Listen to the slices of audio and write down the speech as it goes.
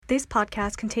This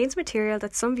podcast contains material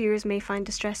that some viewers may find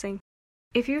distressing.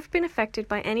 If you have been affected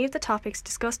by any of the topics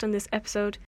discussed on this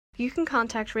episode, you can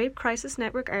contact Rape Crisis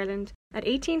Network Ireland at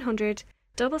 1800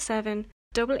 77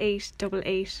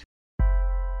 8888.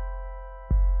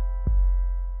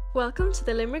 Welcome to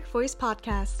the Limerick Voice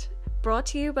podcast, brought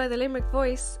to you by the Limerick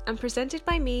Voice and presented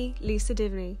by me, Lisa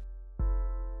Diviney.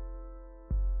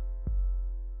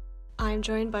 I am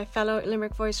joined by fellow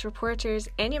Limerick Voice reporters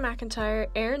Enya McIntyre,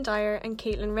 Erin Dyer and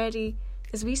Caitlin Reddie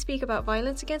as we speak about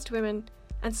violence against women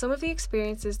and some of the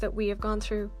experiences that we have gone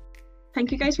through.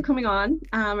 Thank you guys for coming on.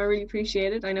 I really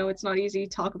appreciate it. I know it's not easy to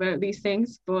talk about these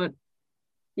things, but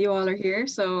you all are here.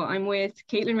 So I'm with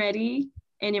Caitlin Reddie,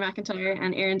 Enya McIntyre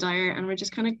and Erin Dyer, and we're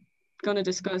just kind of going to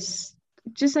discuss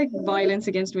just like violence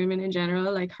against women in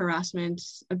general, like harassment,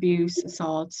 abuse,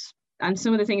 assault, and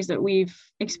some of the things that we've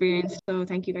experienced. So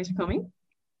thank you guys for coming.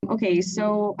 Okay,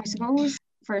 so I suppose,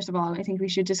 first of all, I think we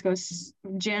should discuss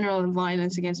general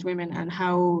violence against women and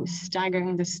how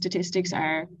staggering the statistics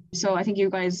are. So I think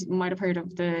you guys might have heard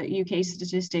of the UK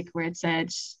statistic where it said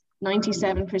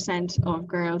 97% of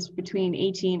girls between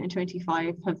 18 and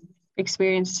 25 have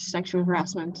experienced sexual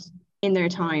harassment in their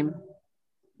time,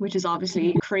 which is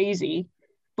obviously crazy.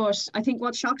 But I think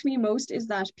what shocked me most is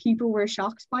that people were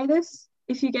shocked by this,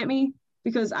 if you get me,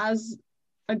 because as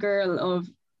a girl of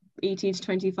 18 to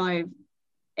 25,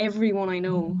 everyone I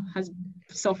know has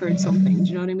suffered something. Do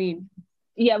you know what I mean?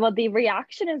 Yeah, well, the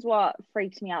reaction is what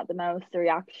freaked me out the most, the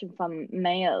reaction from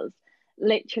males.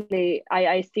 Literally,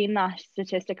 I seen that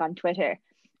statistic on Twitter,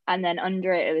 and then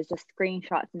under it, it was just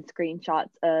screenshots and screenshots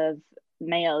of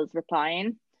males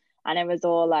replying, and it was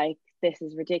all like, this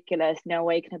is ridiculous, no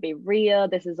way can it be real,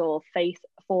 this is all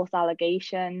false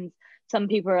allegations. Some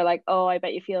people are like, oh, I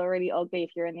bet you feel really ugly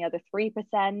if you're in the other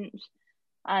 3%.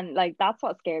 And like, that's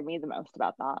what scared me the most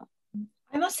about that.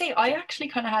 I must say, I actually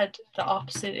kind of had the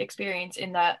opposite experience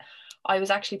in that I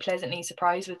was actually pleasantly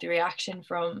surprised with the reaction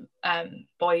from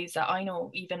boys that I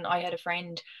know. Even I had a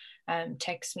friend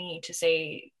text me to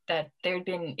say that there had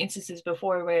been instances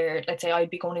before where, let's say, I'd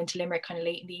be going into Limerick kind of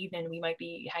late in the evening, we might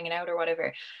be hanging out or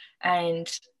whatever, and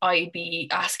I'd be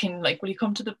asking like, will you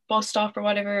come to the bus stop or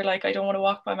whatever, like I don't want to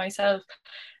walk by myself.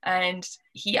 And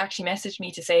he actually messaged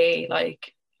me to say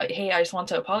like, hey, I just want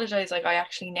to apologize, like I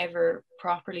actually never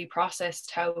properly processed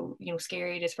how, you know,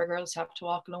 scary it is for girls to have to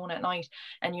walk alone at night.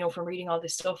 And, you know, from reading all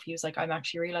this stuff, he was like, I'm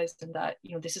actually realizing that,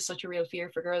 you know, this is such a real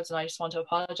fear for girls, and I just want to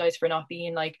apologize for not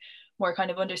being like more kind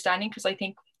of understanding. Because I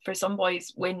think for some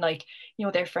boys, when like, you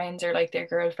know, their friends or like their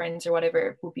girlfriends or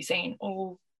whatever would be saying,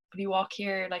 oh, will you walk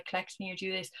here, like collect me or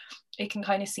do this, it can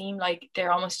kind of seem like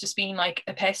they're almost just being like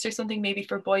a pest or something, maybe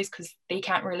for boys, because they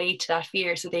can't relate to that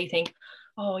fear. So they think,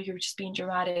 oh, you're just being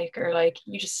dramatic, or like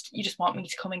you just want me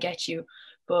to come and get you.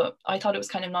 But I thought it was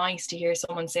kind of nice to hear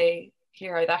someone say,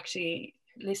 here, I've actually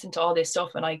listened to all this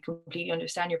stuff and I completely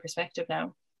understand your perspective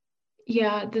now.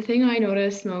 Yeah, the thing I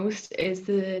noticed most is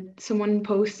that someone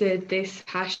posted this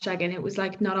hashtag and it was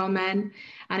like not all men,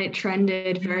 and it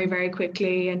trended very, very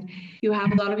quickly. And you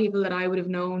have a lot of people that I would have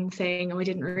known saying, oh, I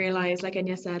didn't realize, like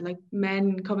Enya said, like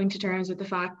men coming to terms with the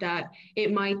fact that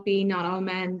it might be not all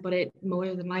men, but it more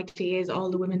than likely is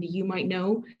all the women that you might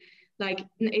know. Like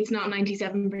it's not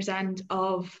 97%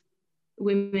 of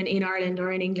women in Ireland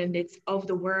or in England, it's of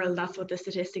the world. That's what the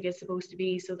statistic is supposed to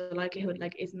be. So the likelihood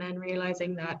like is men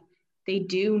realizing that they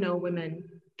do know women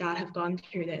that have gone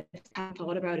through this, haven't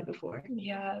thought about it before.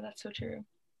 Yeah, that's so true.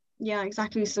 Yeah,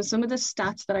 exactly. So some of the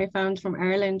stats that I found from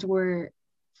Ireland were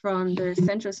from the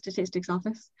Central Statistics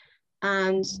Office,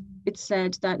 and it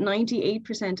said that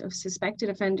 98% of suspected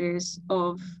offenders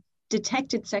of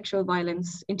detected sexual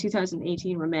violence in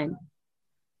 2018 were men.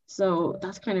 So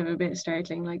that's kind of a bit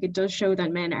startling. Like it does show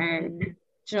that men are, you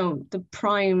know, the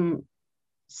prime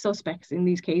suspects in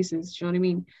these cases. Do you know what I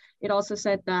mean? It also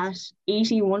said that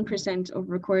 81% of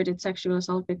recorded sexual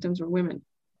assault victims were women,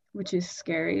 which is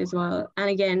scary as well. And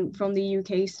again, from the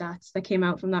UK stats that came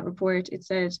out from that report, it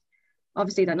said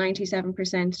obviously that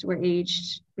 97% were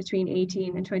aged between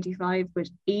 18 and 25, but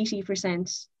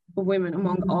 80% of women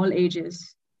among all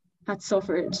ages had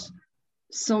suffered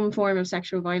some form of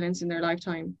sexual violence in their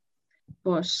lifetime.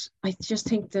 But I just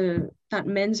think that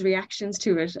men's reactions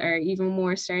to it are even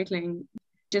more startling.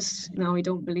 Just, no, I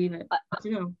don't believe it,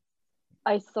 you know.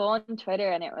 I saw on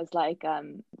Twitter and it was like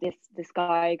this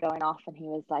guy going off, and he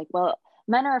was like, well,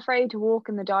 men are afraid to walk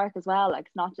in the dark as well, like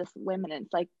it's not just women.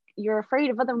 It's like, you're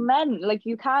afraid of other men, like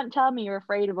you can't tell me you're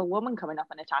afraid of a woman coming up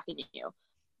and attacking you.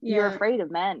 You're afraid of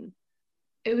men.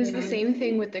 It was the same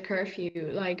thing with the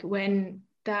curfew. Like when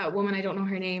that woman, I don't know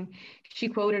her name, she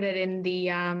quoted it in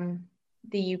the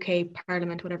UK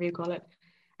Parliament, whatever you call it,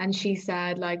 and she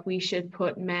said like we should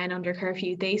put men under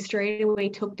curfew. They straight away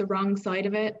took the wrong side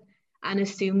of it and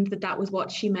assumed that that was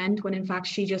what she meant, when in fact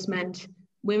she just meant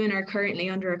women are currently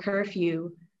under a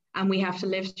curfew and we have to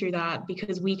live through that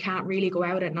because we can't really go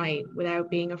out at night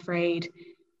without being afraid.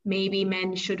 Maybe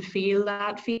men should feel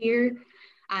that fear.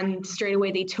 And straight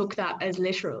away they took that as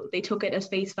literal. They took it as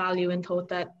face value and thought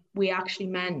that we actually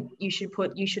meant you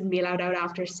shouldn't be allowed out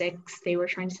after 6. They were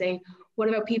trying to say, what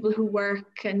about people who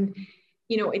work? And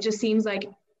it just seems like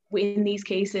in these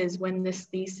cases, when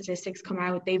these statistics come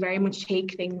out, they very much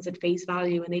take things at face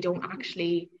value and they don't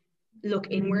actually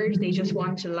look inward. They just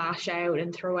want to lash out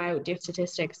and throw out different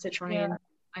statistics to try and,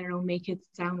 I don't know, make it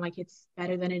sound like it's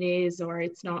better than it is or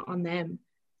it's not on them.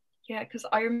 Yeah, because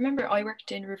I remember I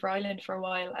worked in River Island for a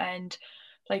while, and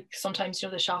like sometimes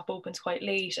the shop opens quite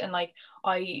late, and like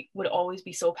I would always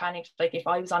be so panicked. Like if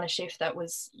I was on a shift that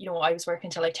was, I was working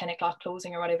till like 10 o'clock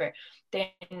closing or whatever, then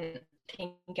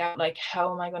think out like,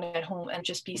 how am I going to get home? And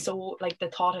just be so like the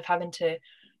thought of having to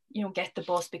get the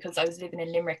bus, because I was living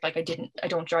in Limerick, like I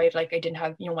don't drive, like I didn't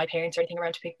have my parents or anything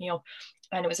around to pick me up,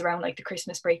 and it was around like the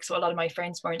Christmas break, so a lot of my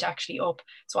friends weren't actually up,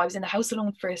 so I was in the house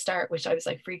alone for a start, which I was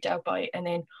like freaked out by. And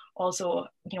then also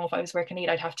if I was working late,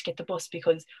 I'd have to get the bus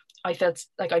because I felt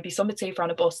like I'd be somewhat safer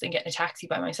on a bus than getting a taxi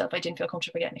by myself. I didn't feel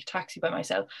comfortable getting a taxi by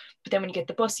myself. But then when you get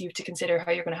the bus, you have to consider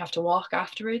how you're going to have to walk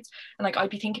afterwards, and like I'd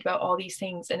be thinking about all these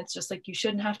things, and it's just like you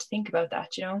shouldn't have to think about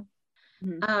that.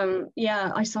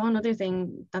 Yeah, I saw another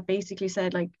thing that basically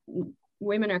said like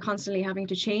women are constantly having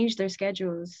to change their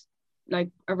schedules like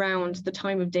around the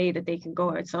time of day that they can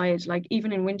go outside. Like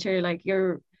even in winter, like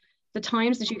the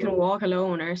times that you can walk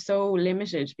alone are so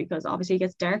limited because obviously it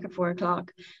gets dark at 4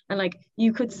 o'clock, and like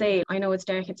you could say, I know it's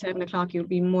dark at 7 o'clock, you'll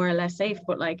be more or less safe,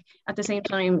 but like at the same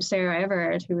time, Sarah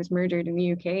Everards, who was murdered in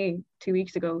the UK 2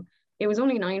 weeks ago, it was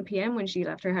only 9 p.m. when she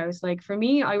left her house. Like for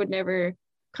me, I would never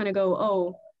kind of go,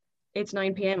 oh, it's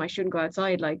 9 p.m. I shouldn't go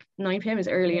outside. Like 9 p.m. is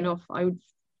early enough. I would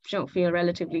feel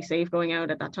relatively safe going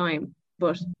out at that time.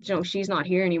 But she's not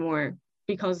here anymore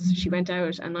because she went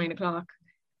out at 9 o'clock.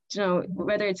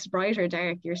 Whether it's bright or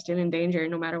dark, you're still in danger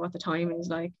no matter what the time is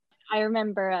like. I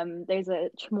remember there's a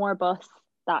Tramore bus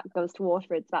that goes to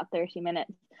Waterford. It's about 30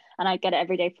 minutes, and I get it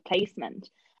every day for placement.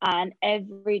 And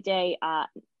every day at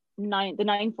the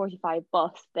 9:45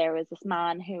 bus, there was this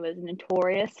man who was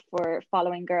notorious for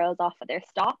following girls off at their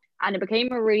stop, and it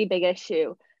became a really big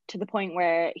issue to the point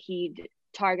where he'd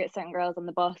target certain girls on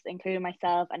the bus, including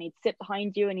myself, and he'd sit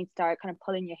behind you and he'd start kind of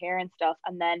pulling your hair and stuff.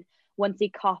 And then once he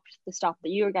copped the stop that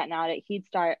you were getting at it, he'd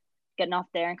start getting off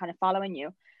there and kind of following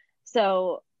you.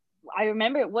 So I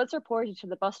remember it was reported to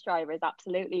the bus drivers,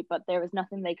 absolutely, but there was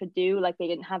nothing they could do. Like they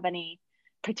didn't have any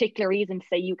particular reason to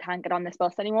say you can't get on this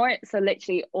bus anymore. So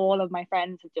literally all of my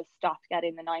friends have just stopped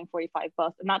getting the 9:45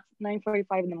 bus, and that's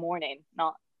 9:45 in the morning,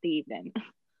 not the evening.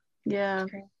 Yeah,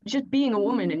 just being a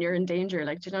woman and you're in danger,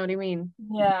 like, do you know what I mean?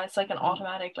 Yeah, it's like an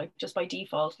automatic, like just by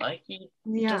default, like it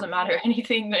doesn't matter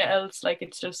anything else, like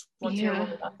it's just once you're a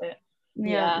woman, that's it.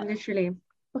 Yeah, literally.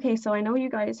 Okay, so I know you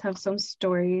guys have some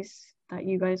stories that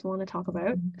you guys want to talk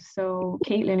about, so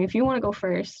Caitlin, if you want to go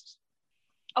first.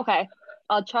 Okay,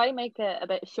 I'll try to make it a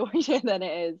bit shorter than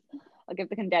it is. I'll give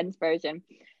the condensed version.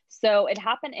 So it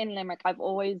happened in Limerick. I've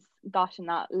always gotten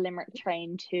that Limerick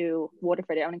train to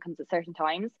Waterford. It only comes at certain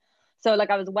times. So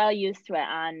like I was well used to it,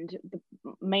 and the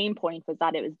main point was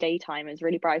that it was daytime. It was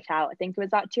really bright out. I think it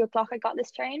was at 2 o'clock I got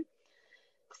this train.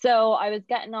 So I was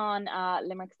getting on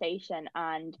Limerick station,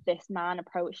 and this man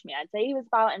approached me. I'd say he was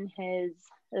about in his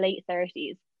late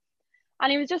 30s.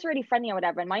 And he was just really friendly or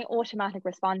whatever. And my automatic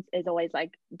response is always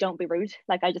like, don't be rude.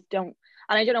 Like I just don't.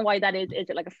 And I don't know why that is. Is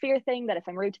it like a fear thing that if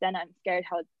I'm rude to them, I'm scared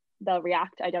how they'll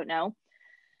react? I don't know.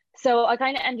 So I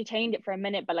kind of entertained it for a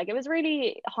minute, but like it was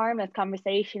really harmless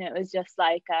conversation. It was just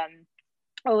like,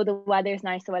 oh, the weather's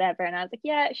nice or whatever. And I was like,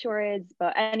 yeah, it sure is.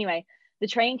 But anyway, the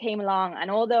train came along, and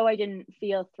although I didn't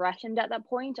feel threatened at that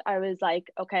point, I was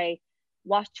like, okay,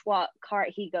 watch what cart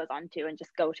he goes onto and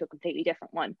just go to a completely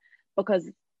different one, because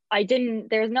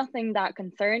there's nothing that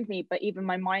concerned me, but even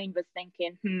my mind was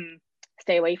thinking,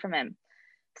 stay away from him.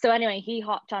 So anyway, he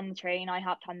hopped on the train, I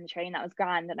hopped on the train, that was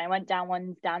grand. And I went down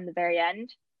the very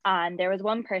end, and there was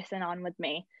one person on with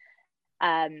me.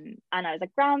 And I was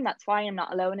like, grand, that's fine, I'm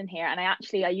not alone in here. And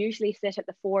I usually sit at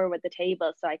the 4 with the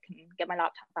table so I can get my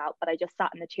laptop out, but I just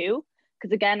sat in the 2,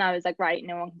 because again, I was like, right,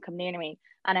 no one can come near me.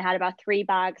 And I had about 3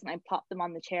 bags, and I popped them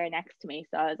on the chair next to me.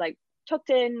 So I was like tucked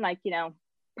in, like,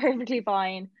 perfectly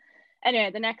fine.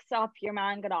 Anyway, the next stop, your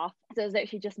man got off. So it was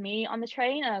literally just me on the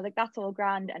train, and I was like, that's all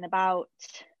grand. And about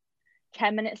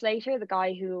 10 minutes later, the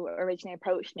guy who originally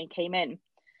approached me came in,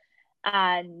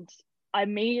 and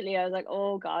immediately I was like,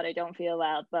 oh God, I don't feel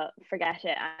well, but forget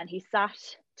it. And he sat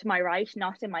to my right,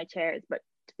 not in my chairs, but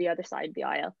to the other side of the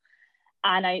aisle.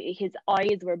 And his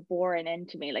eyes were boring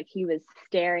into me, like he was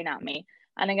staring at me.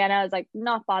 And again, I was like,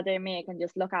 not bothering me, I can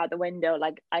just look out the window,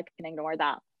 like I can ignore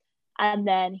that. And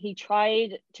then he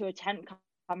tried to attempt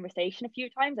conversation a few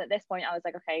times. At this point I was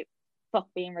like, okay, fuck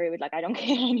being rude, like I don't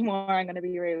care anymore, I'm gonna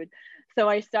be rude. So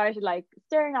I started like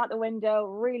staring out the window,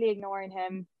 really ignoring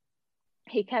him.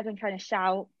 He kept on trying to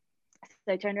shout,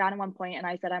 so I turned around at one point and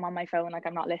I said, I'm on my phone, like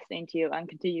I'm not listening to you, and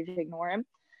continued to ignore him.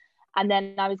 And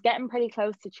then I was getting pretty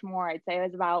close to Chamor. I'd say I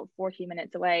was about 40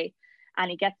 minutes away.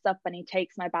 And he gets up and he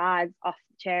takes my bags off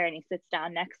the chair and he sits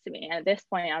down next to me. And at this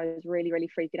point, I was really, really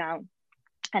freaking out.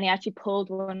 And he actually pulled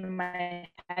one of my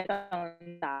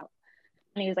headphones out.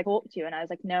 And he was like, talk to you. And I was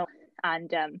like, no.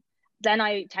 And then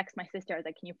I text my sister. I was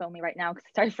like, can you phone me right now? Because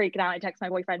I started freaking out. I text my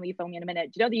boyfriend, will you phone me in a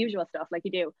minute? Do you know the usual stuff like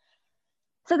you do?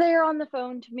 So they're on the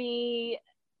phone to me.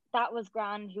 That was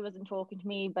grand. He wasn't talking to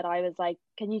me, but I was like,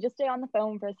 can you just stay on the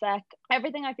phone for a sec?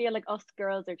 Everything I feel like us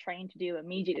girls are trained to do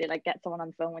immediately, like get someone on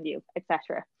the phone with you,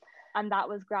 etc. And that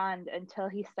was grand until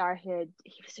he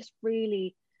was just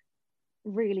really,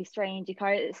 really strange. He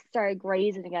kind of started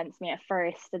grazing against me at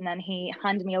first, and then he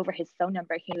handed me over his phone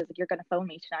number. He was like, you're going to phone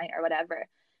me tonight or whatever.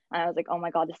 And I was like, oh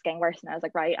my God, this is getting worse. And I was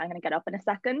like, right, I'm going to get up in a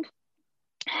second.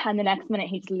 And the next minute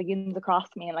he just leans across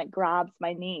me and like grabs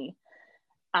my knee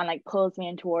and like pulls me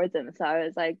in towards him. So I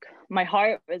was like, my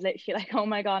heart was literally like, oh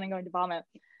my God, I'm going to vomit.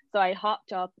 So I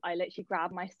hopped up, I literally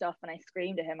grabbed my stuff and I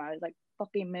screamed at him. I was like,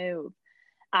 fucking move.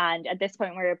 And at this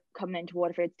point we were coming into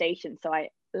Waterford Station. So I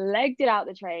legged it out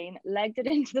the train, legged it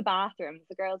into the bathrooms,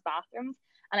 the girls' bathrooms.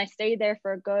 And I stayed there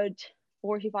for a good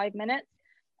 45 minutes.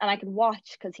 And I could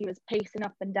watch because he was pacing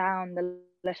up and down the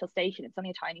little station. It's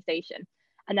only a tiny station.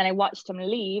 And then I watched him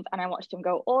leave and I watched him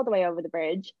go all the way over the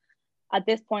bridge. At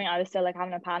this point, I was still like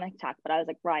having a panic attack, but I was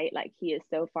like, right, like he is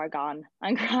so far gone.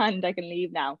 I'm grand, I can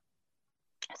leave now.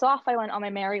 So off I went on my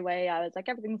merry way. I was like,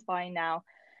 everything's fine now.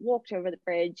 Walked over the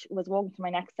bridge, was walking to my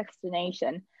next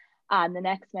destination. And the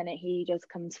next minute, he just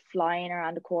comes flying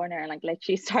around the corner and like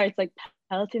literally starts like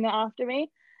pelting it after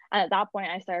me. And at that point,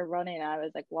 I started running. And I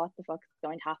was like, what the fuck is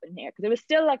going to happen here? Because it was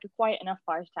still like a quiet enough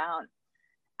part of town.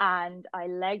 And I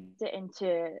legged it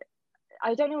into,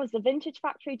 I don't know, was the Vintage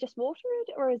Factory just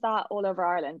Waterford or is that all over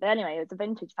Ireland? But anyway, it was a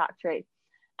Vintage Factory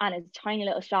and it's a tiny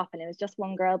little shop and it was just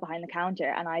one girl behind the counter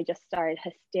and I just started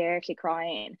hysterically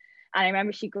crying. And I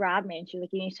remember she grabbed me and she was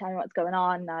like, you need to tell me what's going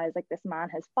on. And I was like, this man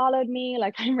has followed me.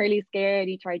 Like, I'm really scared.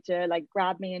 He tried to like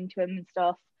grab me into him and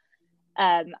stuff.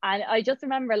 And I just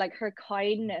remember like her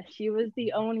kindness. She was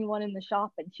the only one in the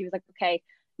shop and she was like, okay,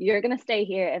 you're going to stay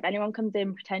here. If anyone comes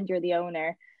in, pretend you're the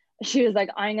owner. She was like,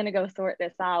 I'm going to go sort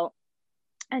this out.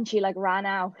 And she like ran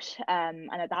out. And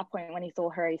at that point, when he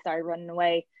saw her, he started running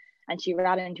away. And she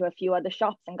ran into a few other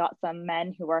shops and got some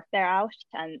men who worked there out.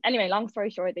 And anyway, long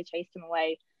story short, they chased him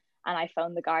away. And I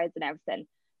phoned the guards and everything.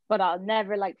 But I'll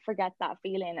never like forget that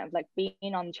feeling of like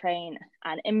being on the train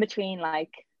and in between,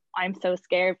 like, I'm so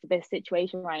scared for this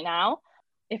situation right now.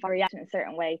 If I react in a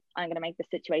certain way, I'm going to make the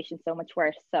situation so much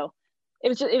worse. So it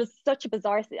was such a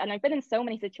bizarre, and I've been in so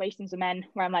many situations with men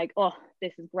where I'm like, oh,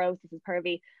 this is gross, this is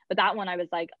pervy. But that one I was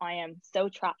like, I am so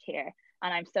trapped here.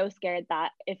 And I'm so scared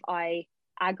that if I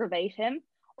aggravate him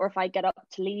or if I get up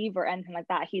to leave or anything like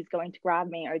that, he's going to grab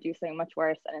me or do something much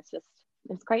worse. And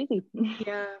it's crazy.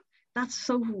 Yeah, that's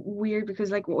so weird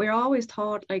because like we're always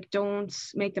taught like don't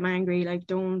make them angry, like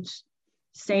don't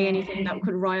say anything that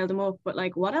could rile them up. But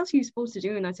like what else are you supposed to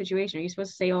do in that situation? Are you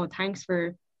supposed to say, oh, thanks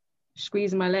for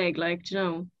squeezing my leg? Like, do you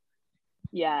know?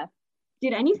 Yeah.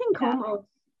 Did anything come of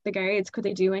the guards? Could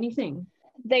they do anything?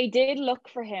 They did look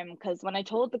for him because when I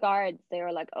told the guards, they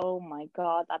were like, oh my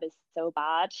God, that is so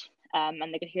bad.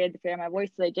 And they could hear the fear in my voice.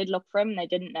 So they did look for him and they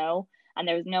didn't know. And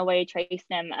there was no way of tracing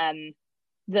him.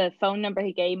 The phone number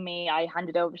he gave me, I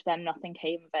handed over to them. Nothing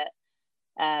came of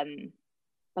it.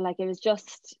 But like, it was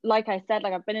just, like I said,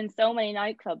 like I've been in so many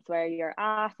nightclubs where your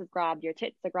ass is grabbed, your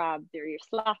tits are grabbed, or you're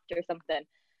slapped or something.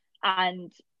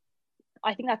 And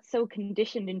I think that's so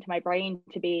conditioned into my brain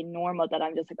to be normal that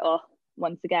I'm just like, oh,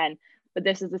 once again. But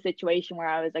this is a situation where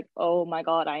I was like, oh my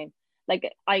God, I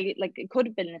it could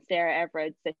have been a Sarah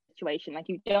Everards situation. Like,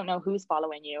 you don't know who's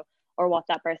following you or what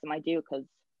that person might do because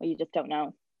you just don't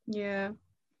know. Yeah,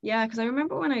 because I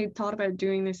remember when I thought about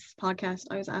doing this podcast,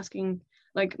 I was asking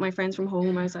like my friends from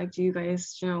home, I was like, do you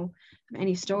guys, you know, have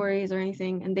any stories or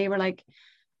anything? And they were like,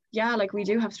 yeah, like we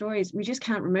do have stories, we just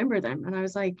can't remember them. And I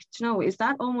was like, you know, is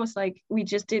that almost like we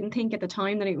just didn't think at the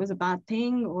time that it was a bad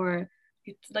thing? Or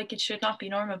it's like, it should not be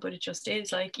normal, but it just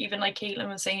is. Like, even like Caitlin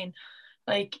was saying,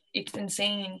 like, it's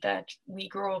insane that we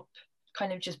grew up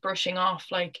kind of just brushing off.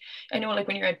 Like, I know, like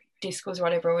when you're at discos or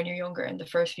whatever, when you're younger, and the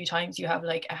first few times you have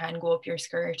like a hand go up your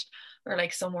skirt, or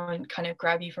like someone kind of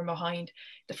grab you from behind,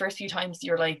 the first few times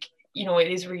you're like, you know,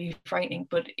 it is really frightening,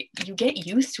 but you get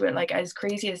used to it. Like, as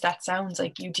crazy as that sounds,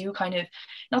 like you do kind of,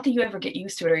 not that you ever get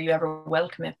used to it or you ever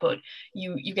welcome it, but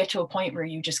you get to a point where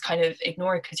you just kind of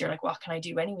ignore it, because you're like, what can I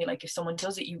do anyway? Like, if someone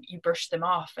does it, you brush them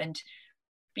off, and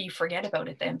you forget about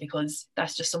it then, because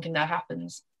that's just something that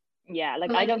happens. Yeah,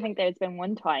 like I don't think there's been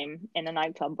one time in a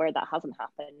nightclub where that hasn't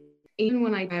happened. Even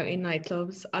when I'm out in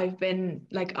nightclubs, I've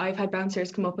had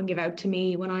bouncers come up and give out to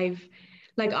me when I'm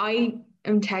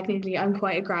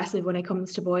quite aggressive when it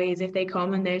comes to boys. If they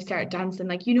come and they start dancing,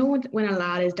 like, you know, when a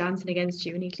lad is dancing against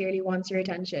you and he clearly wants your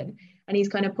attention and he's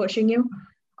kind of pushing you.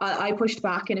 I pushed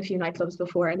back in a few nightclubs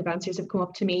before, and the bouncers have come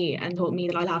up to me and told me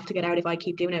that I'll have to get out if I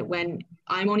keep doing it, when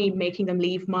I'm only making them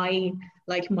leave my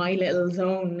little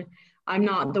zone. I'm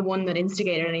not the one that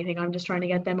instigated anything. I'm just trying to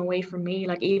get them away from me.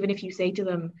 Like, even if you say to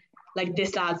them, like,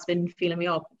 this lad's been feeling me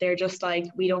up, they're just like,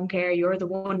 we don't care, you're the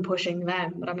one pushing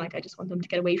them. But I'm like, I just want them to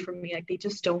get away from me. Like, they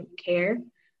just don't care.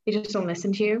 They just don't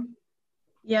listen to you.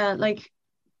 Yeah, like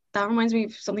that reminds me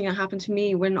of something that happened to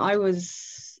me when I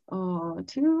was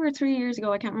 2 or 3 years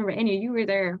ago. I can't remember. Enya, you were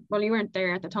there. Well, you weren't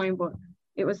there at the time, but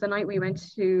it was the night we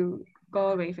went to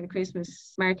Galway for the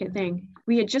Christmas market thing.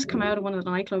 We had just come out of one of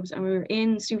the nightclubs and we were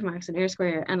in Supermax and Air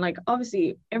Square, and like,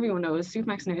 obviously everyone knows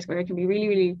Supermax and Air Square can be really,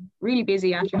 really, really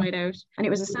busy after a night out, and it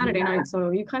was a Saturday night, so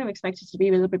you kind of expect it to be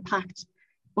a little bit packed.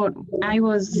 But I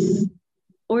was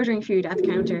ordering food at the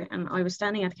counter, and I was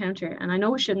standing at the counter, and I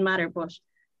know it shouldn't matter, but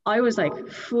I was like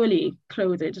fully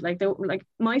clothed. Like,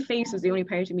 my face was the only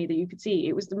part of me that you could see.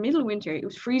 It was the middle of winter, it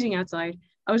was freezing outside.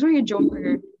 I was wearing a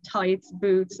jumper, tights,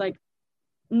 boots, like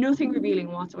nothing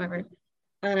revealing whatsoever.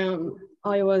 And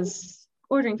I was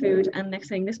ordering food, and next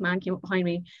thing, this man came up behind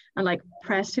me and like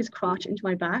pressed his crotch into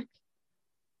my back.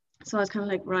 So I was kind of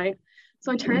like, right.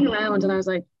 So I turned around and I was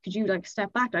like, could you like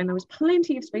step back? And there was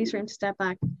plenty of space for him to step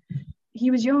back. He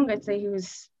was young, I'd say he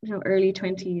was, you know, early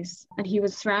 20s, and he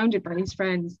was surrounded by his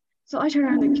friends. So I turned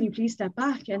around and like, can you please step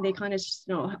back? And they kind of just,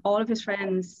 you know, all of his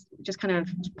friends just kind of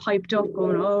piped up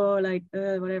going, oh, like,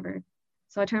 whatever.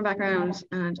 So I turned back around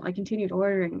and I continued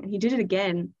ordering, and he did it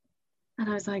again. And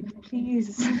I was like,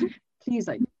 please, please,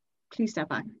 like, please step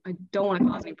back. I don't want to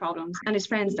cause any problems. And his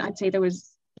friends, I'd say there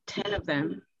was 10 of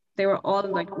them. They were all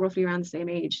like roughly around the same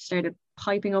age, started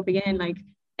piping up again, like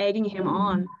egging him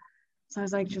on. So I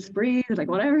was like, just breathe, like,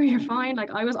 whatever, you're fine.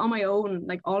 Like, I was on my own,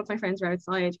 like all of my friends were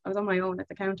outside. I was on my own at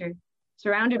the counter,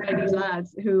 surrounded by these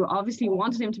lads who obviously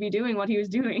wanted him to be doing what he was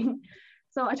doing.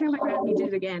 So I turned back around and he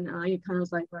did it again. And I kind of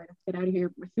was like, right, let's get out of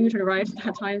here. My food had arrived at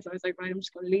that time. So I was like, right, I'm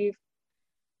just going to leave.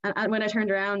 And when I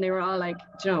turned around, they were all like,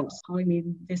 you know, calling me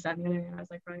this, that, and the other. And I was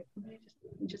like, right,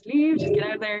 just leave, just get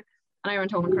out of there. And I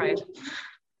went home and cried.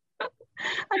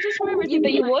 I just remember thinking,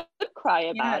 but you would cry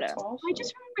about it. I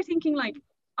just remember thinking, like,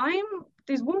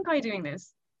 there's one guy doing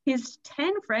this. His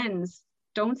 10 friends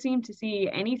don't seem to see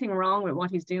anything wrong with what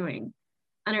he's doing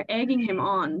and are egging him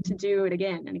on to do it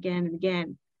again and again and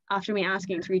again after me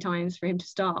asking 3 times for him to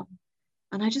stop.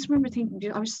 And I just remember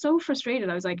thinking, I was so frustrated.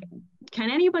 I was like, can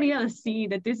anybody else see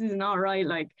that this is not right?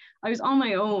 Like, I was on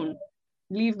my own.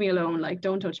 Leave me alone. Like,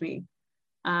 don't touch me.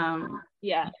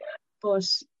 Yeah. But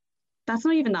that's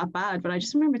not even that bad. But I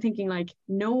just remember thinking, like,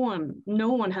 no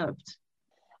one helped.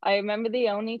 I remember the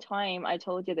only time, I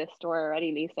told you this story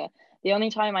already, Lisa. The only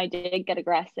time I did get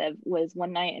aggressive was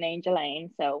one night in Angel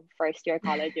Lane. So first year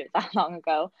college, it was that long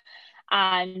ago.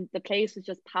 And the place was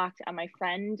just packed, and my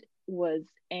friend was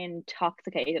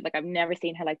intoxicated. Like, I've never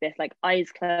seen her like this, like eyes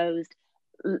closed,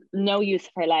 no use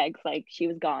of her legs, like she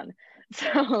was gone.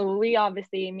 So we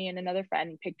obviously, me and another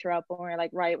friend, picked her up and we were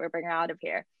like, right, we're bringing her out of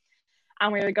here.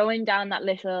 And we were going down that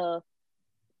little,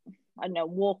 I don't know,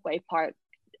 walkway part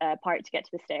to get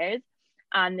to the stairs.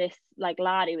 And this like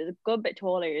lad, he was a good bit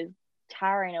taller, he was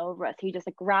towering over us. He just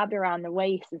like grabbed her around the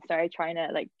waist and started trying to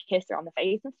like kiss her on the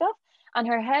face and stuff. And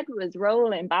her head was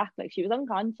rolling back, like she was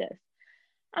unconscious.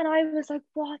 And I was like,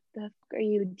 what the fuck are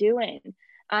you doing?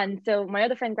 And so my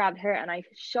other friend grabbed her and I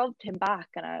shoved him back,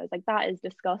 and I was like, that is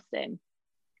disgusting.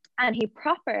 And he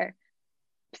proper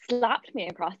slapped me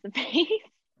across the face.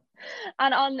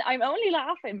 And I'm only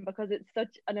laughing because it's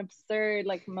such an absurd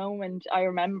like moment. I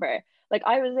remember, like,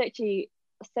 I was literally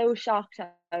so shocked.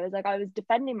 I was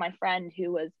defending my friend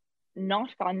who was not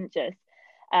conscious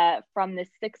from this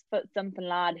 6 foot something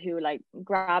lad who like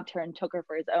grabbed her and took her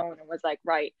for his own and was like,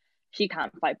 right, she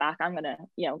can't fight back, I'm gonna,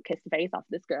 you know, kiss the face off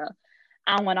this girl.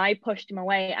 And when I pushed him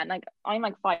away, and like I'm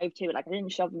like 5'2", like I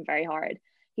didn't shove him very hard,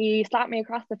 he slapped me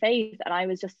across the face, and I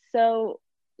was just so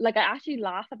like I actually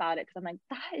laugh about it because I'm like,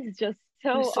 that is just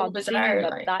so It's so obscene bizarre,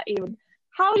 that like. that even,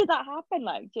 how did that happen,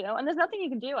 like, you know? And there's nothing you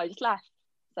can do. I just left.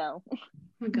 So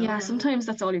Oh my God. Yeah, sometimes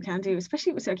that's all you can do,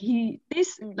 especially with like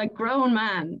this like grown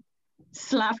man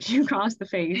slapped you across the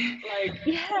face. Like,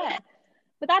 yeah,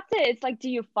 but that's it. It's like, do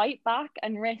you fight back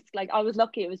and risk? Like, I was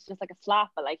lucky it was just like a slap,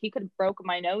 but like he could have broken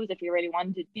my nose if he really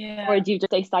wanted. Yeah. Or do you just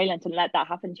stay silent and let that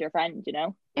happen to your friend, you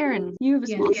know? Erin, you have a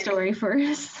small story for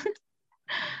us.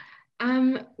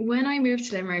 When I moved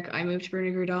to Limerick, I moved to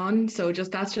Brunagurdon. So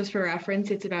that's just for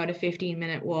reference. It's about a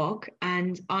 15-minute walk,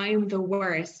 and I'm the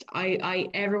worst.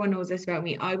 Everyone knows this about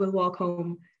me. I will walk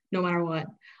home no matter what.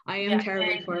 I am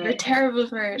terrible for You're it. terrible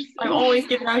for it. I'm always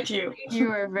giving out to you.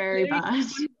 You are very bad.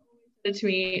 To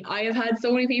me, I have had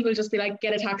so many people just be like,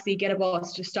 get a taxi, get a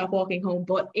bus, just stop walking home.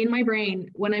 But in my brain,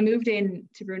 when I moved in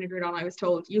to Brunagurdon, I was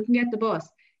told you can get the bus.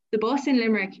 The bus in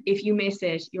Limerick, if you miss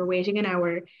it, you're waiting an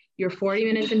hour, you're 40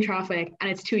 minutes in traffic, and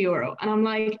it's €2. And I'm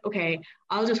like, okay,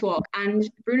 I'll just walk. And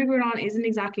Brunagurdon isn't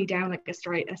exactly down like a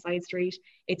side street.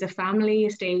 It's a family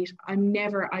estate. I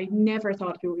never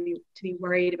thought to be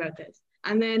worried about this.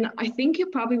 And then I think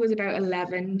it probably was about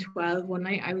 11, 12 one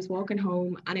night. I was walking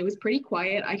home and it was pretty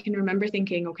quiet. I can remember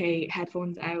thinking, okay,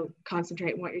 headphones out,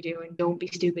 concentrate on what you're doing. Don't be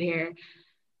stupid here.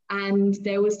 And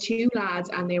there was two lads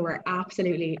and they were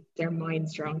absolutely, their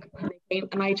minds drunk.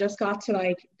 And I just got to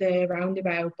like the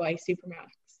roundabout by Supermax.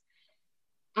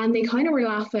 And they kind of were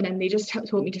laughing and they just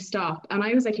told me to stop. And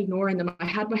I was like ignoring them. I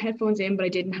had my headphones in, but I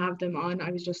didn't have them on.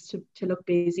 I was just to look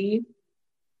busy.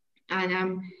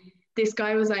 And this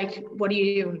guy was like, what are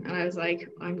you doing? And I was like,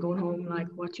 I'm going home. Like,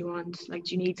 what do you want? Like,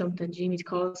 do you need something? Do you need me to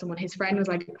call someone? His friend was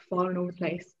like falling over the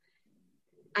place.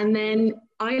 And then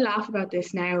I laugh about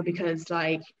this now because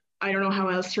like, I don't know how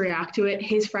else to react to it.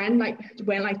 His friend like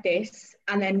went like this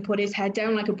and then put his head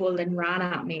down like a bull and ran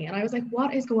at me. And I was like,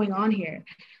 what is going on here?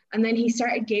 And then he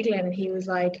started giggling and he was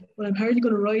like, well, I'm hardly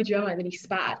going to ride you out. And then he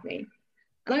spat at me.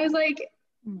 And I was like,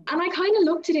 and I kind of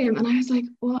looked at him and I was like,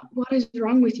 what is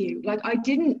wrong with you? Like, I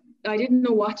didn't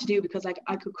know what to do because like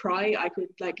I could cry, I could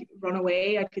like run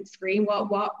away, I could scream.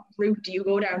 What route do you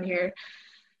go down here?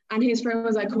 And his friend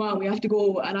was like, come on, we have to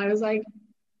go. And I was like,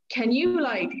 can you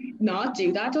like not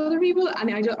do that to other people? And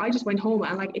I just went home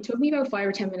and like it took me about 5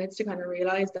 or 10 minutes to kind of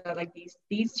realize that like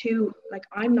these two, like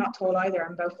I'm not tall either,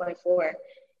 I'm about 5'4".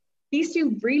 These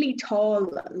two really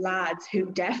tall lads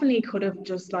who definitely could have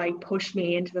just like pushed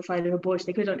me into the side of a bush,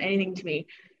 they could have done anything to me,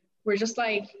 were just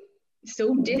like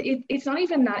it's not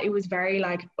even that it was very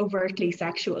like overtly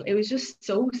sexual. It was just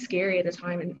so scary at the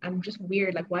time and just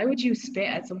weird. Like, why would you spit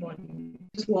at someone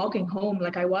just walking home?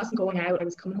 Like, I wasn't going out. I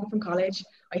was coming home from college.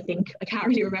 I can't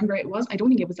really remember it was. I don't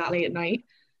think it was that late at night.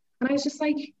 And I was just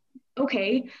like,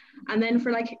 okay. And then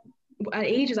for like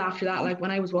ages after that, like when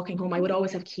I was walking home, I would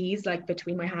always have keys like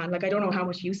between my hand. Like, I don't know how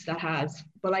much use that has,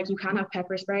 but like you can have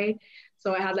pepper spray.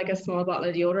 So I had like a small bottle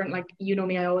of deodorant. Like, you know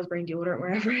me, I always bring deodorant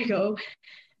wherever I go.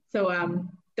 So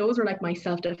those were like my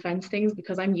self-defense things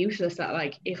because I'm useless at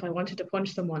like if I wanted to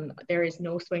punch someone, there is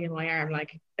no swing in my arm.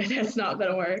 Like, that's not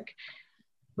gonna work.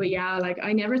 But yeah, like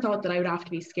I never thought that I would have to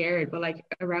be scared. But like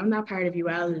around that part of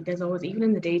UL, there's always, even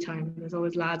in the daytime, there's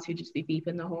always lads who just be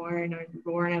beeping the horn or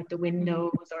roaring out the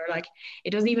windows, or like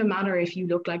it doesn't even matter if you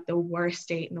look like the worst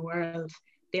state in the world.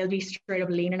 They'll be straight up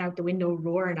leaning out the window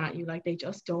roaring at you. Like, they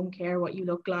just don't care what you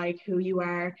look like, who you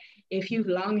are. If you've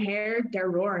long hair, they're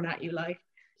roaring at you. Like,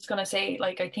 gonna say,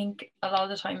 like, I think a lot of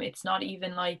the time it's not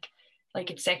even like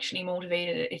it's sexually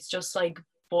motivated. It's just like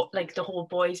the whole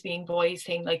boys being boys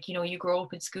thing. Like, you know, you grow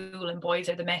up in school and boys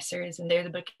are the messers and they're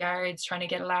the bodyguards trying to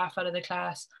get a laugh out of the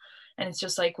class. And it's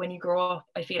just like when you grow up,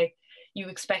 I feel like you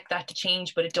expect that to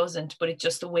change, but it doesn't. But it's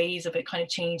just the ways of it kind of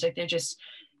change. Like, they're just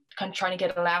kind of trying to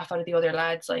get a laugh out of the other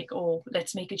lads, like, oh,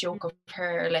 let's make a joke of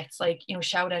her, let's like, you know,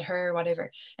 shout at her,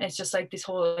 whatever. And it's just like this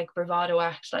whole like bravado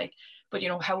act. Like, but you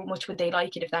know, how much would they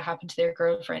like it if that happened to their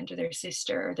girlfriend or their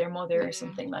sister or their mother or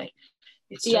something? Like,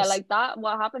 it's just, like that,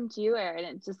 what happened to you,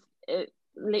 Erin, it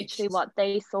literally what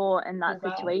they saw in that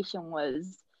situation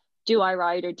was, do I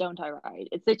ride or don't I ride?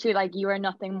 It's literally like, you are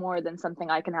nothing more than something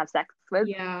I can have sex with,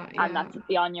 and that's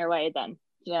be on your way then.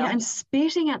 You know? Yeah, and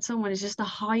spitting at someone is just the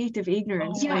height of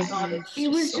ignorance. Oh my God, it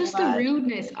was just so the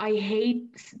rudeness. I hate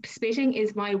spitting.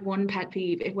 Is my one pet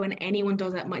peeve. If when anyone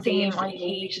does that, they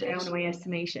hate it down in my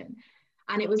estimation.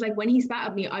 And it was like when he spat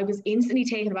at me, I was instantly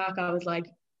taken aback. I was like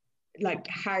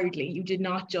hardly, you did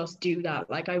not just do that.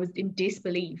 Like, I was in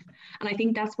disbelief, and I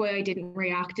think that's why I didn't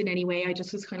react in any way. I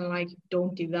just was kind of like,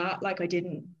 don't do that. Like, I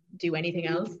didn't do anything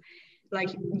else. Like,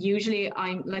 usually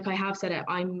I'm like, I have said it,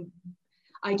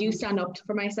 I do stand up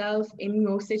for myself in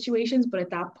most situations, but at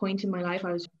that point in my life,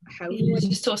 I was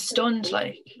just so stunned.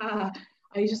 Like,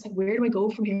 I was just like, where do I go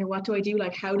from here? What do I do?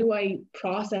 Like, how do I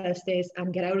process this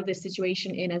and get out of this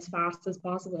situation in as fast as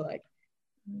possible? Like,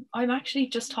 I'm actually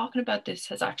just talking about this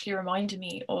has actually reminded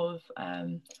me of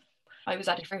I was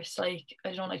at it first, like, I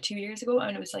don't know, like 2 years ago,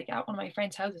 and it was like at one of my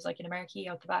friend's houses, like in a marquee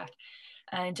out the back.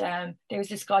 And there was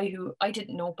this guy who I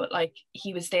didn't know, but like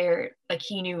he was there, like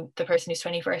he knew the person whose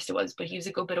 21st it was, but he was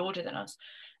a good bit older than us.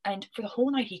 And for the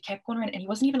whole night, he kept going around, and he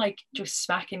wasn't even like just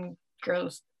smacking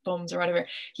girls' bums or whatever.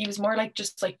 He was more like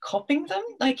just like cupping them.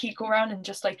 Like he'd go around and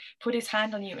just like put his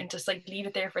hand on you and just like leave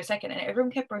it there for a second. And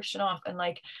everyone kept brushing off. And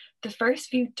like the first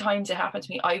few times it happened to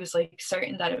me, I was like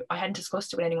certain that I hadn't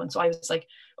discussed it with anyone. So I was like,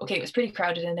 okay, it was pretty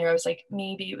crowded in there. I was like,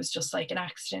 maybe it was just like an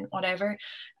accident, whatever.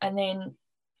 And then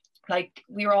like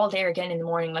we were all there again in the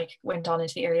morning, like went on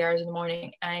into the early hours in the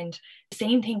morning, and the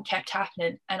same thing kept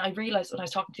happening. And I realized when I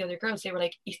was talking to the other girls, they were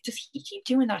like, does he keep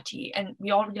doing that to you? And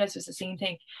we all realized it was the same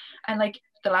thing. And like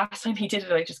the last time he did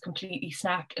it, I just completely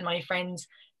snapped. And my friend's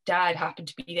dad happened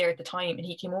to be there at the time, and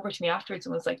he came over to me afterwards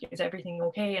and was like, is everything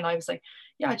okay? And I was like,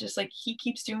 yeah, just like he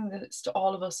keeps doing this to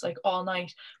all of us like all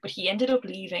night. But he ended up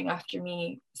leaving after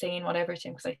me saying whatever to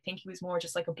him, because I think he was more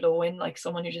just like a blow-in, like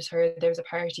someone who just heard there was a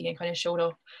party and kind of showed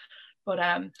up. But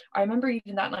I remember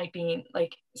even that night being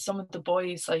like some of the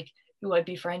boys like who I'd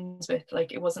be friends with,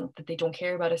 like it wasn't that they don't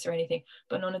care about us or anything,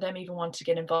 but none of them even wanted to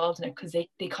get involved in it, because they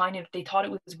thought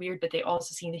it was weird, but they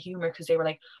also seen the humor, because they were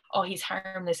like, oh, he's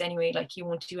harmless anyway, like he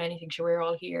won't do anything, sure, we're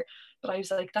all here. But I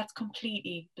was like, that's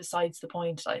completely besides the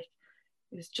point. Like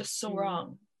it was just so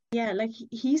wrong. Yeah, like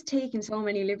he's taken so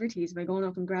many liberties by going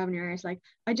up and grabbing your arse. Like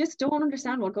I just don't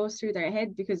understand what goes through their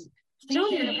head, because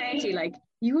you're in a party, like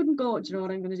you wouldn't go, do you know what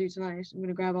I'm going to do tonight? I'm going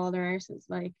to grab all their arses.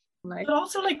 Like. But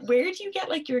also, like, where do you get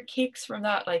like your kicks from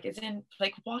that? Like, as in,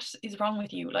 like, what is wrong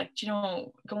with you? Like, you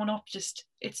know, going up, just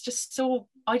it's just so.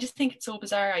 I just think it's so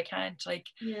bizarre. I can't like.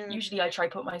 Yeah. Usually, I try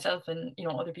to put myself in, you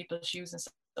know, other people's shoes and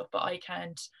stuff, but I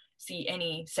can't see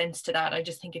any sense to that. I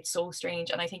just think it's so strange,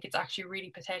 and I think it's actually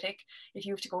really pathetic if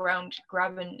you have to go around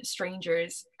grabbing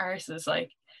strangers' arses,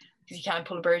 like. Because you can't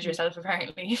pull a bird yourself,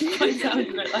 apparently. Like,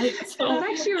 so. That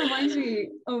actually reminds me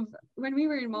of when we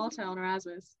were in Malta on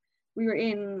Erasmus. We were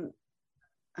in,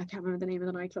 I can't remember the name of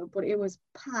the nightclub, but it was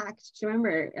packed, do you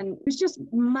remember? And it was just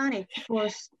manic,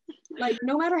 but like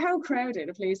no matter how crowded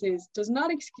a place is, does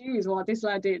not excuse what this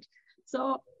lad did.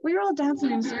 So we were all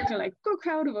dancing in a circle, like good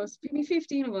crowd of us, maybe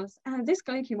 15 of us, and this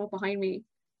guy came up behind me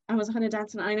and was kind of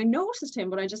dancing, and I noticed him,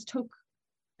 but I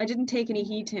didn't take any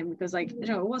heed to him, because like, you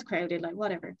know, it was crowded, like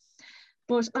whatever.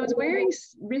 But I was wearing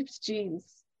ripped jeans,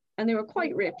 and they were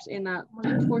quite ripped in that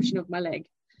portion of my leg.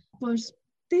 But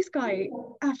this guy,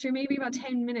 after maybe about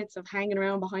 10 minutes of hanging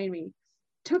around behind me,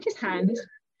 took his hand,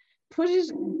 put it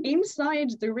inside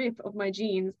the rip of my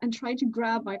jeans, and tried to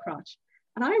grab my crotch.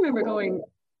 And I remember going,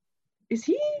 is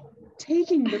he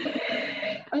taking the...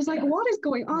 I was like, what is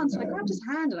going on? So I grabbed his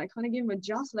hand and I kind of gave him a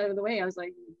jostle out of the way. I was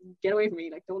like, get away from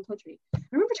me, like, don't touch me. I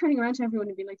remember turning around to everyone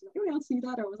and being like, did anyone else see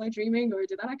that? Or was I dreaming? Or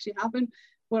did that actually happen?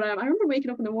 But I remember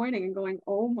waking up in the morning and going,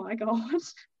 oh my God,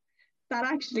 that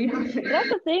actually happened. That's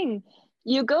the thing.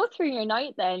 You go through your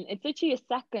night then, it's literally a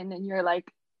second and you're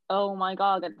like, oh my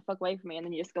God, get the fuck away from me. And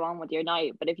then you just go on with your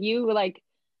night. But if you like,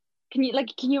 can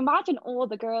you imagine all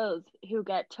the girls who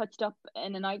get touched up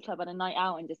in a nightclub at a night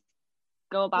out and just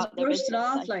go about their business? It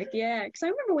off, like, yeah. Because I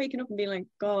remember waking up and being like,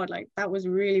 God, like that was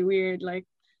really weird. Like,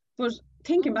 but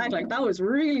thinking back, like that was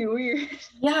really weird.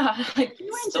 Yeah, like he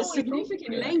went to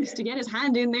significant lengths to get his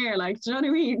hand in there. Like, do you know what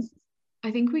I mean? I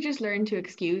think we just learn to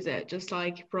excuse it, just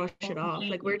like brush it off.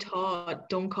 Like we're taught,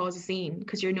 don't cause a scene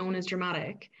because you're known as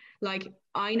dramatic. Like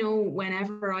I know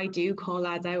whenever I do call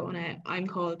lads out on it, I'm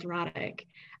called dramatic,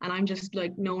 and I'm just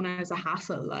like known as a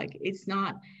hassle. Like it's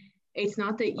not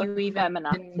that you even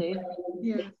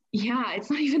it's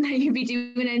not even that you be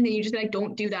doing anything. You just be like,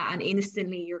 don't do that, and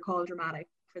instantly you're called dramatic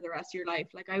for the rest of your life.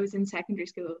 Like I was in secondary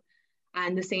school,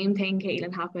 and the same thing,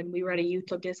 Caitlin, happened. We were at a youth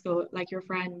club disco. Like your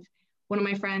friend. One of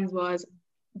my friends was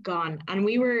gone, and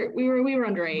we were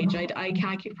underage. I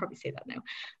can't probably say that now,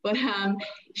 but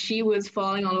she was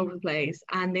falling all over the place,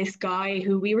 and this guy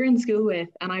who we were in school with,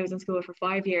 and I was in school with for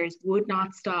 5 years, would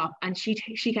not stop. And she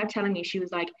kept telling me, she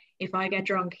was like, if I get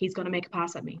drunk, he's gonna make a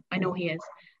pass at me. I know he is.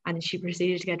 And she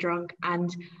proceeded to get drunk,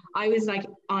 and I was like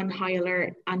on high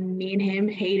alert, and me and him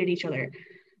hated each other.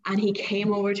 And he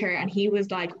came over to her, and he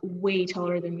was like way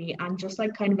taller than me, and just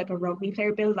like kind of like a rugby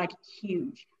player build, like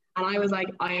huge. And I was like,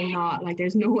 I am not, like,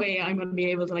 there's no way I'm going to be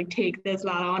able to, like, take this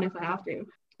lad on if I have to.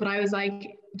 But I was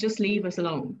like, just leave us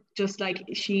alone. Just, like,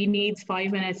 she needs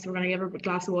 5 minutes. We're going to give her a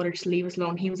glass of water. Just leave us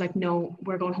alone. He was like, no,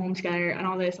 we're going home together and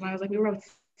all this. And I was like, we were about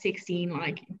 16,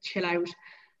 like, chill out.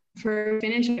 For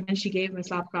finish, and she gave him a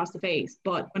slap across the face.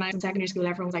 But when I was in secondary school,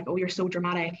 everyone was like, "Oh, you're so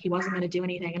dramatic. He wasn't going to do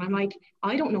anything." And I'm like,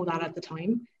 I don't know that at the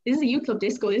time. This is a youth club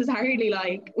disco. This is hardly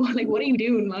like, what are you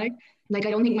doing? Like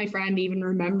I don't think my friend even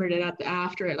remembered it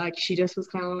after it. Like she just was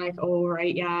kind of like, "Oh,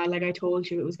 right, yeah, like I told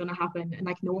you it was going to happen." And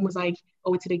like no one was like,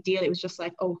 "Oh, it's a big deal." It was just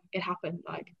like, "Oh, it happened."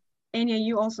 Like, Enya,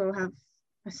 you also have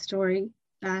a story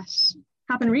that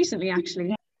happened recently,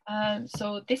 actually.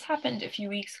 So this happened a few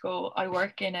weeks ago. I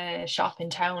work in a shop in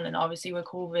town, and obviously with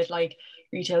COVID, like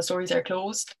retail stores are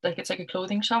closed. Like it's like a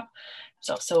clothing shop.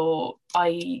 So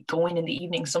I go in the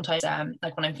evening sometimes,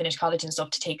 like when I'm finished college and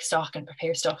stuff, to take stock and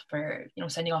prepare stuff for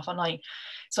sending off online.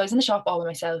 So I was in the shop all by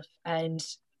myself, and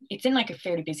it's in like a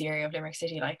fairly busy area of Limerick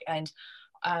City, like, and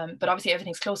but obviously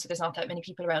everything's closed, so there's not that many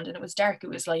people around, and it was dark. It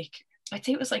was like, I'd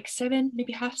say it was like 7,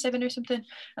 maybe 7:30 or something.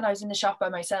 And I was in the shop by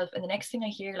myself. And the next thing I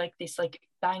hear, like this like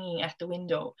banging at the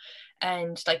window.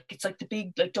 And like it's like the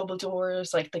big like double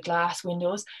doors, like the glass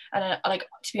windows. And I, like,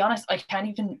 to be honest, I can't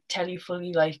even tell you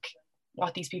fully like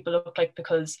what these people look like,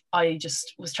 because I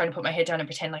just was trying to put my head down and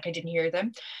pretend like I didn't hear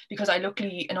them, because I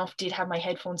luckily enough did have my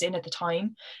headphones in at the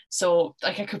time, so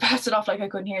like I could pass it off like I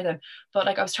couldn't hear them. But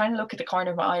like I was trying to look at the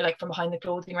corner of my eye, like from behind the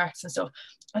clothing racks and stuff,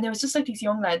 and there was just like these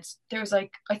young lads. There was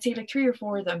like, I'd say like 3 or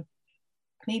 4 of them,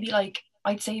 maybe like,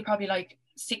 I'd say probably like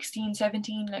 16,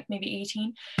 17, like maybe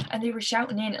 18, and they were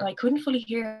shouting in, and I couldn't fully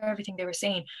hear everything they were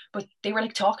saying, but they were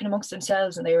like talking amongst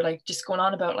themselves, and they were like just going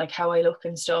on about like how I look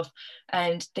and stuff,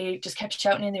 and they just kept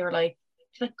shouting in. They were like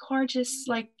gorgeous,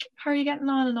 like how are you getting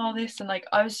on and all this, and like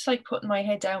I was just like putting my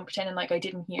head down pretending like I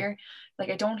didn't hear, like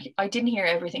I didn't hear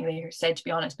everything they said, to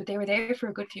be honest, but they were there for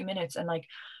a good few minutes, and like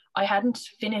I hadn't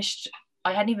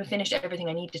even finished everything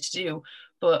I needed to do,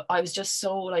 but I was just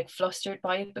so like flustered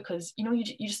by it, because you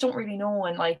just don't really know,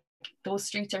 and like those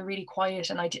streets are really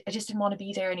quiet, and I just didn't want to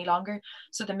be there any longer.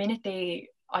 So the minute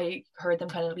I heard them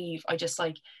kind of leave, I just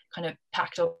like kind of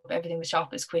packed up everything in the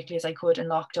shop as quickly as I could and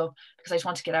locked up, because I just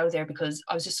wanted to get out of there, because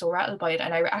I was just so rattled by it.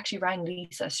 And I actually rang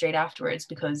Lisa straight afterwards,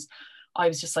 because I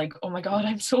was just like, oh my God,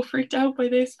 I'm so freaked out by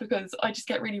this, because I just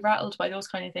get really rattled by those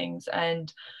kind of things.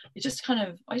 And it just kind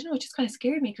of, I don't know, it just kind of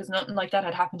scared me, because nothing like that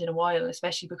had happened in a while,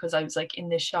 especially because I was like in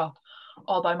this shop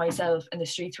all by myself, and the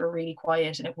streets were really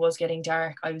quiet, and it was getting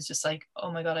dark. I was just like,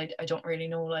 oh my God, I don't really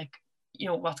know, like,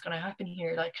 what's going to happen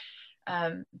here. Like,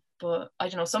 but I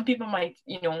don't know, some people might,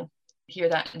 hear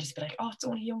that and just be like, oh, it's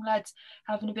only young lads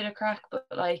having a bit of crack. But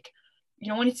like,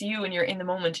 when it's you and you're in the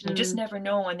moment, and you just never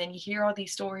know. And then you hear all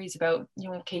these stories about,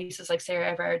 cases like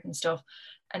Sarah Everards and stuff,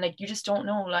 and like you just don't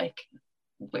know, like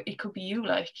it could be you,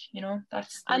 like,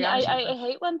 that's the And reality. I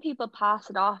hate when people pass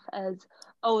it off as,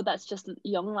 oh, that's just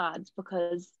young lads,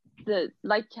 because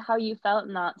like how you felt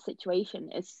in that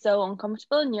situation is so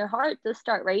uncomfortable, and your heart does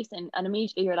start racing, and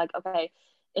immediately you're like, okay,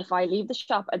 if I leave the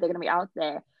shop, are they going to be out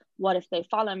there? What if they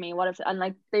follow me? What if, and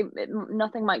like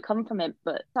nothing might come from it,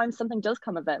 but sometimes something does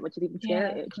come of it, which is even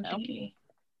scarier. Completely.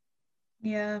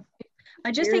 Yeah,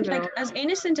 I just think like, as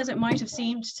innocent as it might have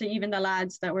seemed to even the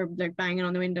lads that were like banging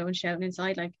on the window and shouting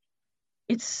inside, like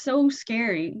it's so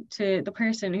scary to the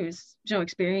person who's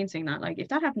experiencing that. Like if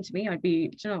that happened to me, I'd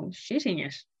be shitting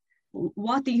it.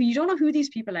 You don't know who these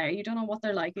people are, you don't know what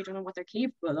they're like, you don't know what they're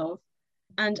capable of.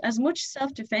 And as much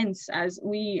self-defense as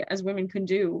we as women can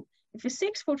do, if a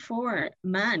 6'4"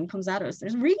 man comes at us,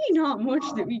 there's really not much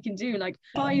that we can do. Like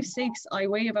 5'6", I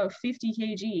weigh about 50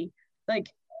 kg. Like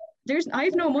I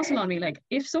have no muscle on me. Like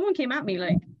if someone came at me,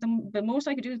 like the most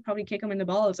I could do is probably kick them in the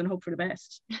balls and hope for the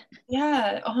best.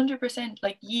 Yeah, 100%.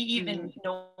 Like you even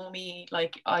know me,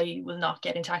 like I will not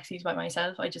get in taxis by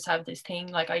myself. I just have this thing,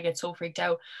 like I get so freaked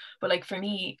out. But like for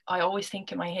me, I always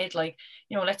think in my head, like,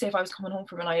 let's say if I was coming home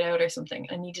from a night out or something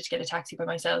and needed to get a taxi by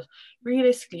myself,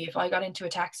 realistically, if I got into a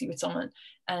taxi with someone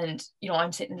and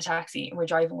I'm sitting in the taxi and we're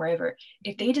driving wherever,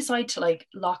 if they decide to like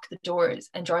lock the doors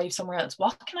and drive somewhere else,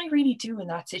 what can I really do in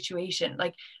that situation?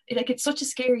 Like it's such a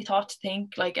scary thought to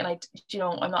think, like, and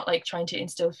I'm not like trying to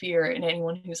instill fear in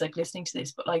anyone who's like listening to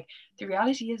this, but like the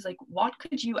reality is, like, what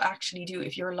could you actually do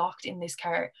if you're locked in this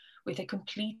car with a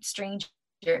complete stranger?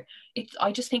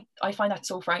 I just think I find that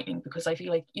so frightening, because I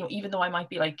feel like, even though I might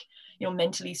be like,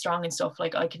 mentally strong and stuff,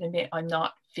 like I can admit I'm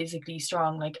not physically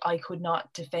strong. Like I could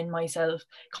not defend myself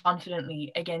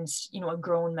confidently against, a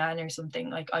grown man or something.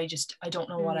 Like I don't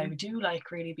know what I would do,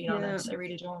 like, really being honest. I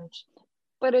really don't.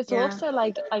 But it's also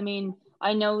like, I mean,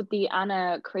 I know the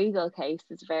Anna Kriegel case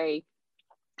is very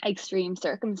extreme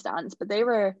circumstance, but they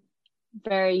were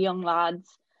very young lads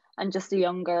and just a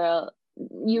young girl.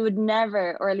 You would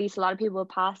never, or at least a lot of people would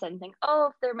pass it and think, oh,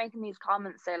 if they're making these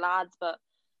comments, they're lads, but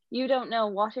you don't know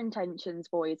what intentions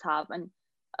boys have. And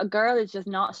a girl is just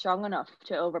not strong enough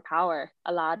to overpower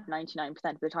a lad 99%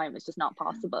 of the time. It's just not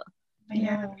possible.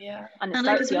 Yeah. And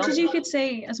like as much as you could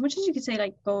say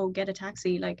like go get a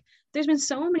taxi, like there's been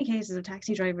so many cases of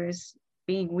taxi drivers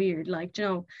being weird, like, you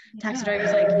know, taxi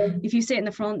drivers, like if you sit in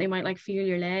the front they might like feel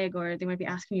your leg, or they might be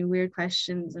asking you weird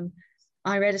questions. And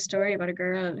I read a story about a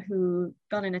girl who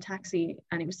got in a taxi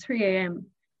and it was 3 a.m.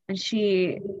 and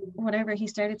she, whatever, he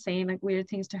started saying like weird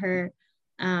things to her.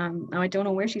 Now I don't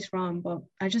know where she's from, but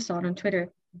I just saw it on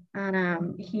Twitter.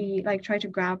 And he like tried to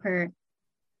grab her.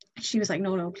 She was like,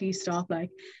 no, please stop.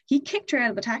 Like, he kicked her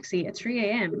out of the taxi at 3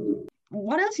 a.m.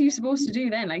 What else are you supposed to do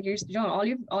then? Like, you know,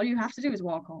 all you have to do is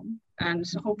walk home and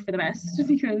hope for the best,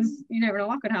 because you never know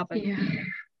what could happen. Yeah.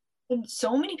 And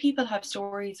so many people have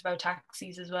stories about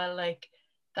taxis as well. Like,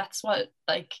 that's what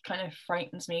like kind of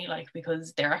frightens me, like,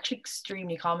 because they're actually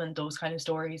extremely common, those kind of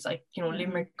stories. Like, you know,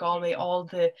 Limerick, Galway, all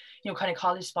the, you know, kind of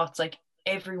college spots, like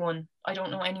everyone, I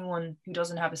don't know anyone who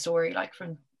doesn't have a story like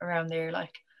from around there,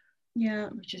 like. Yeah.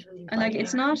 Which is really and like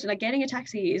it's not like getting a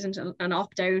taxi isn't an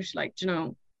opt-out, like, you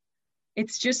know,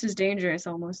 it's just as dangerous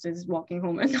almost as walking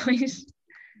home at night.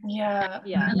 Yeah.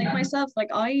 And like myself, like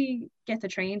I get the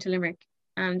train to Limerick,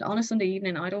 and on a Sunday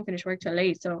evening I don't finish work till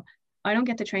late, so I don't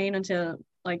get the train until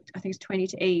like I think it's 20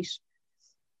 to 8.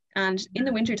 And in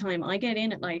the winter time I get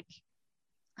in at like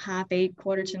 8:30,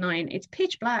 8:45. It's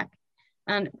pitch black,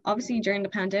 and obviously during the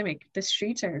pandemic the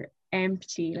streets are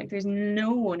empty, like there's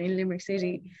no one in Limerick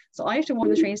City, so I have to walk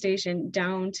the train station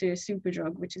down to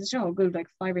Superdrug, which is, you know, a good like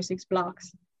 5 or 6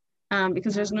 blocks,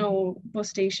 because there's no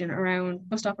bus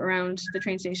stop around the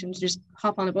train station to just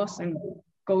hop on a bus and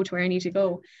go to where I need to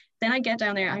go. Then I get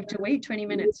down there, I have to wait 20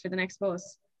 minutes for the next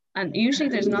bus, and usually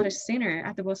there's not a sinner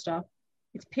at the bus stop.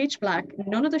 It's pitch black,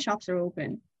 none of the shops are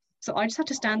open, so I just have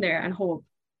to stand there and hope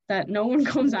that no one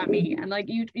comes at me. And like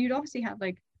you'd obviously have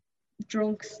like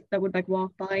drunks that would like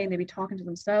walk by and they'd be talking to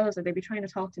themselves, or they'd be trying to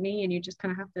talk to me, and you just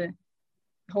kind of have to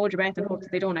hold your breath and hope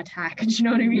that they don't attack. Do you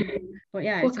know what I mean? But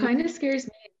yeah, what kind of scares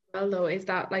me as well though is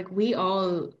that like we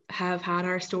all have had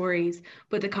our stories,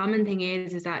 but the common thing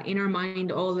is that in our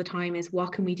mind all the time is,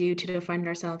 what can we do to defend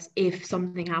ourselves if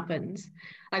something happens?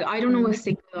 Like, I don't know a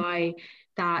single guy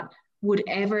that would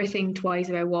ever think twice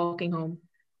about walking home,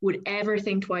 would ever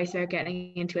think twice about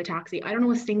getting into a taxi. I don't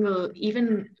know a single,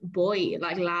 even boy,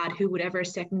 like lad, who would ever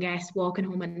second guess walking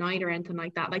home at night or anything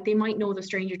like that. Like, they might know the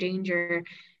stranger danger,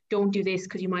 don't do this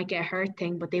because you might get hurt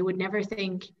thing, but they would never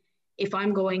think, if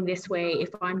I'm going this way, if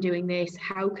I'm doing this,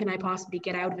 how can I possibly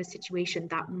get out of a situation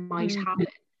that might happen?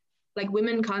 Like,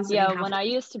 women constantly when I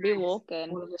used to be walking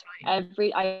all of the time.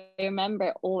 I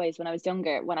remember always when I was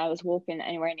younger, when I was walking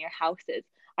anywhere near houses,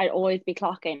 I'd always be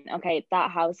clocking, okay, that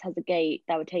house has a gate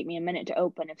that would take me a minute to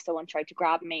open if someone tried to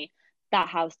grab me. That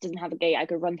house doesn't have a gate, I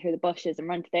could run through the bushes and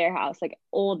run to their house, like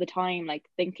all the time, like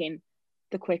thinking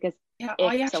the quickest. Yeah,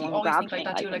 I actually always think like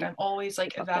that too. Like, I'm always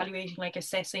like evaluating, like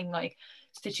assessing like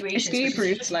situations. Escape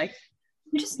routes, like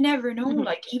you just never know.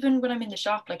 Like, even when I'm in the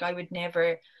shop, like I would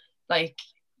never like,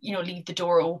 you know, leave the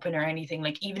door open or anything.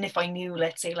 Like, even if I knew,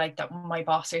 let's say, like that my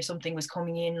boss or something was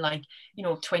coming in, like, you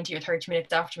know, 20 or 30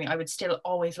 minutes after me, I would still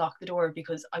always lock the door,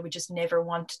 because I would just never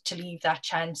want to leave that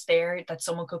chance there that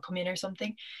someone could come in or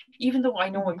something. Even though I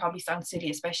know it probably sounds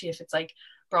silly, especially if it's like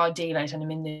broad daylight and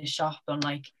I'm in the shop on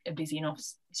like a busy enough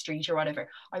street or whatever,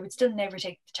 I would still never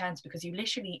take the chance, because you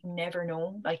literally never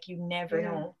know. Like, you never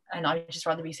know, and I'd just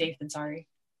rather be safe than sorry.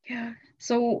 Yeah.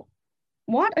 So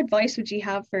what advice would you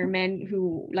have for men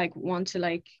who like want to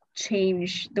like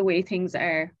change the way things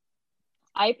are?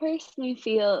 I personally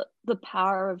feel the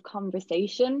power of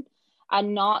conversation,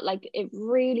 and not like, it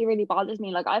really, really bothers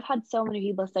me. Like, I've had so many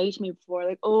people say to me before,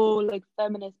 like, oh, like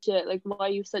feminist shit, like, why are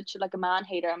you such like a man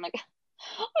hater? I'm like,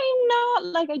 I'm not.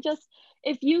 Like, I just,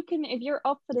 if you're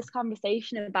up for this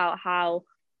conversation about how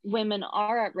women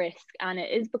are at risk and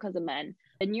it is because of men,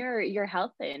 and you're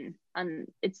helping, and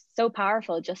it's so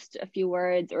powerful. Just a few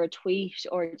words or a tweet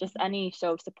or just any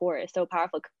show of support is so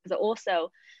powerful. Because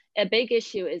also a big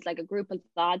issue is like a group of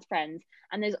lads friends,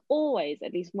 and there's always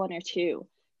at least one or two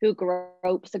who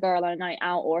gropes a girl on a night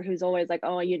out, or who's always like,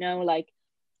 oh, you know, like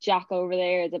Jack over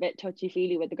there is a bit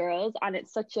touchy-feely with the girls, and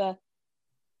it's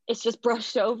just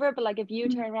brushed over. But like, if you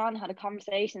turn around and had a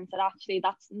conversation and said, actually,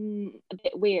 that's a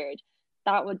bit weird,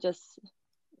 that would just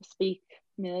speak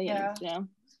millions. You know,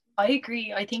 I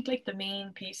agree. I think like the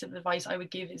main piece of advice I would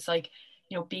give is like,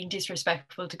 you know, being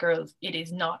disrespectful to girls, it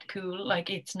is not cool. Like,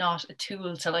 it's not a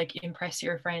tool to like impress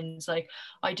your friends. Like,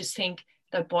 I just think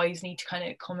that boys need to kind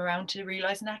of come around to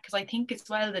realizing that, because I think as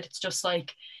well that it's just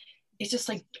like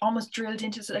almost drilled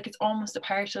into, like, it's almost a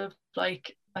part of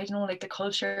like I don't know, like the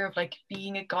culture of like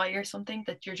being a guy or something,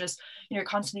 that you're just, you're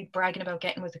constantly bragging about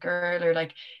getting with a girl, or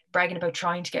like bragging about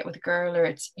trying to get with a girl, or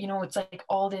it's, it's like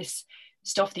all this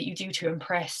stuff that you do to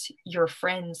impress your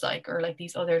friends, like, or like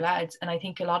these other lads. And I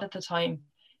think a lot of the time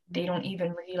they don't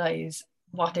even realize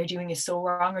what they're doing is so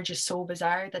wrong or just so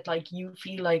bizarre, that like you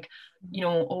feel like,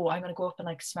 oh, I'm gonna go up and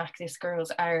like smack this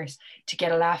girl's arse to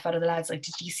get a laugh out of the lads, like,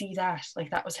 did you see that, like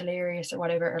that was hilarious or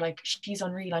whatever, or like she's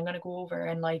unreal, I'm gonna go over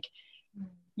and like,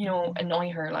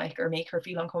 annoy her, like, or make her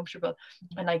feel uncomfortable.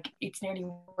 And like it's nearly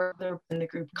where in the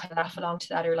group kind of laugh along to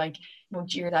that, or like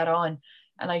jeer that on.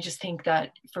 And I just think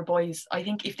that for boys, I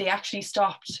think if they actually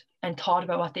stopped and thought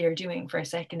about what they are doing for a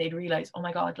second, they'd realize, oh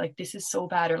my God, like this is so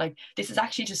bad, or like this is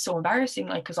actually just so embarrassing.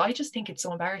 Like, because I just think it's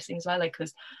so embarrassing as well. Like,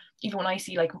 because even when I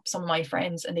see like some of my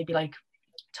friends and they'd be like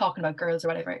talking about girls or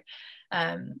whatever,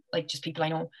 like just people I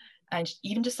know, and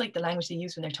even just like the language they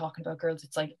use when they're talking about girls,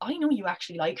 it's like, I know you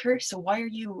actually like her, so why are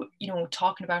you,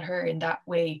 talking about her in that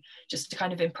way, just to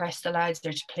kind of impress the lads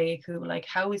or to play cool? Like,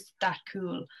 how is that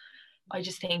cool? I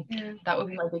just think that would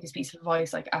be my biggest piece of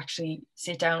advice. Like, actually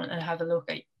sit down and have a look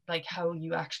at like how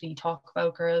you actually talk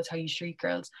about girls, how you treat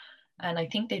girls. And I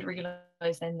think they'd realize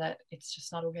then that it's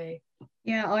just not okay.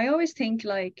 Yeah, I always think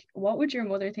like, what would your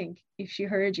mother think if she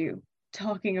heard you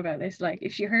talking about this? Like,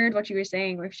 if she heard what you were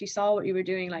saying, or if she saw what you were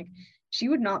doing, like, she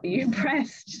would not be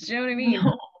impressed. Do you know what I mean?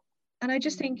 No. And I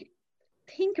just think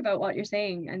about what you're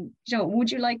saying. And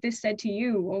would you like this said to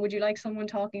you, or would you like someone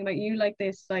talking about you like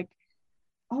this? Like,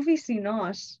 obviously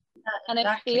not. And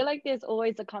I feel like there's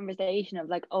always a conversation of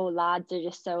like, oh, lads are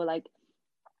just so like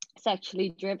sexually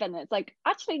driven. It's like,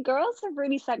 actually girls are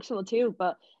really sexual too,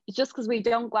 but it's just because we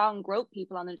don't go out and grope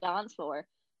people on the dance floor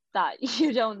that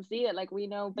you don't see it. Like, we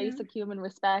know basic human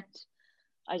respect.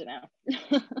 I don't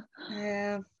know.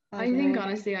 Yeah, I think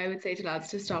honestly I would say to lads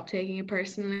to stop taking it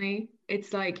personally.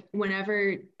 It's like,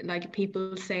 whenever like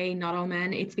people say not all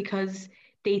men, it's because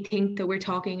they think that we're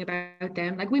talking about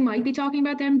them. Like, we might be talking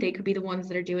about them, they could be the ones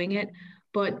that are doing it,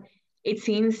 but it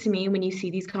seems to me when you see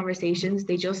these conversations,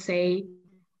 they just say,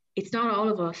 it's not all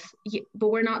of us, but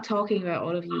we're not talking about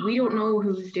all of you. We don't know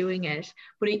who's doing it,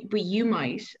 but you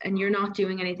might, and you're not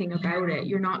doing anything about it.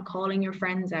 You're not calling your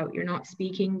friends out. You're not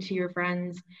speaking to your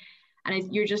friends,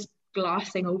 and you're just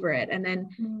glossing over it. And then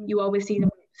you always see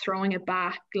them throwing it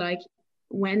back, like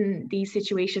when these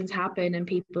situations happen and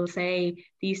people say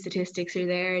these statistics are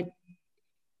there,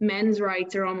 men's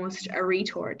rights are almost a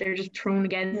retort. They're just thrown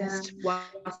against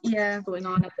what's going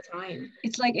on at the time.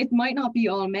 It's like, it might not be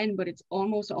all men, but it's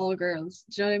almost all girls.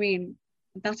 Do you know what I mean?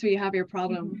 That's where you have your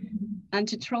problem. And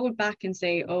to throw it back and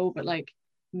say, oh, but like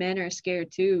men are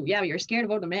scared too. Yeah, but you're scared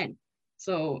of other men.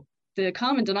 So the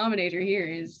common denominator here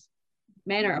is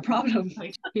men are a problem.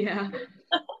 Yeah.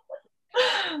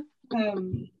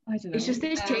 I don't know. It's just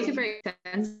they take it very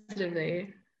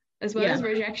sensitively, as well as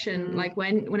rejection. Like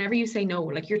whenever you say no,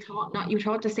 like you're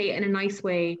taught to say it in a nice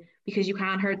way because you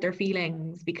can't hurt their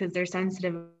feelings because they're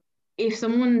sensitive. If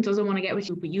someone doesn't want to get with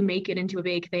you, but you make it into a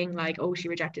big thing, like, oh, she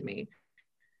rejected me,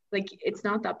 like it's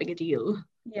not that big a deal.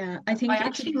 Yeah, I think I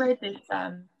actually read this.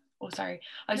 Oh, sorry.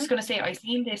 I was just gonna say, I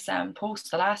seen this post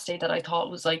the last day that I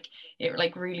thought was like, it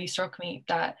like really struck me,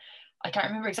 that I can't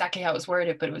remember exactly how it was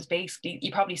worded, but it was basically,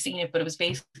 you probably seen it, but it was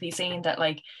basically saying that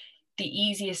like the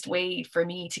easiest way for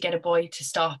me to get a boy to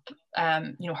stop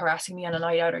harassing me on a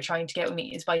night out or trying to get with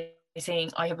me is by saying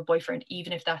I have a boyfriend,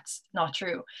 even if that's not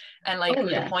true. And like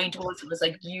the point was, it was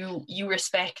like you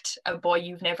respect a boy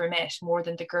you've never met more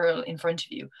than the girl in front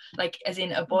of you. Like, as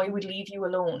in, a boy would leave you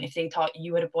alone if they thought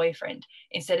you had a boyfriend,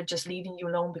 instead of just leaving you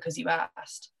alone because you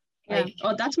asked. Like,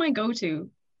 that's my go-to.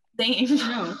 Same.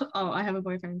 No, I have a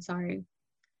boyfriend, sorry.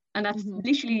 And that's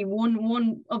literally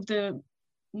one of the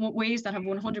ways that have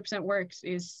 100% worked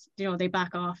is, they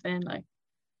back off then, like.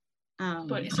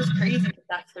 But it's just crazy that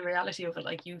that's the reality of it.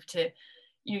 Like, you have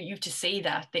to say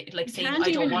that, like, saying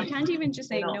I don't want. You can't even just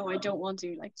say no, I don't want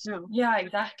to, like, no. Yeah,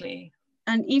 exactly.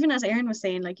 And even as Erin was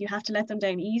saying, like, you have to let them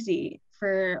down easy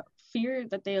for fear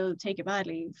that they'll take it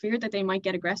badly, fear that they might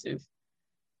get aggressive.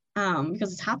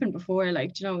 Because it's happened before,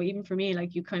 like, even for me,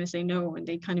 like, you kind of say no and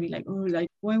they kind of be like, oh, like,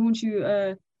 why won't you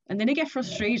and then they get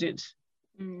frustrated.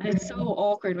 And it's so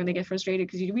awkward when they get frustrated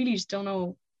because you really just don't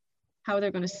know how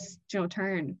they're going to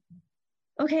turn.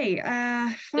 Okay,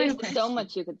 there's so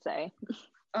much you could say.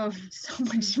 Oh, so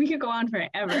much. We could go on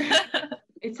forever.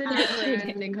 It's a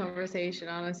never-ending conversation,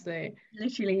 honestly.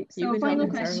 Literally. So final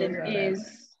question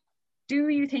is, do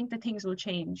you think that things will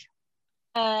change?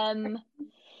 I'd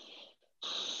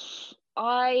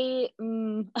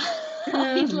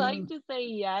like to say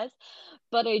yes,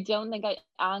 but I don't think I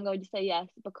am going to say yes,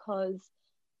 because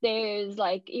there's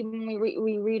like, even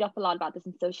we read up a lot about this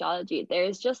in sociology,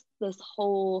 there's just this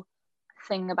whole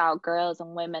thing about girls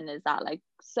and women is that like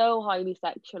so highly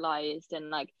sexualized, and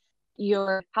like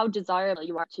how desirable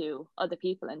you are to other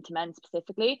people and to men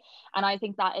specifically. And I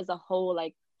think that is a whole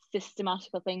like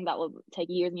systematical thing that will take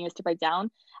years and years to break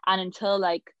down. And until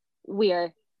like we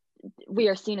are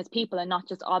seen as people and not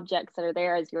just objects that are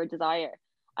there as your desire,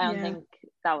 I don't think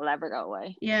that will ever go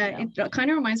away. Yeah, you know? It kind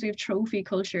of reminds me of trophy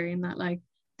culture, in that like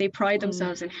they pride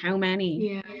themselves in how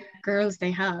many girls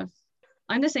they have.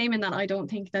 I'm the same in that I don't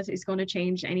think that it's going to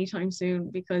change anytime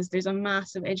soon, because there's a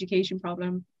massive education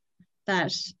problem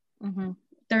that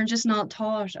they're just not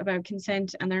taught about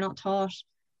consent, and they're not taught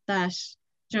that,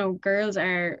 you know, girls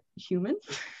are human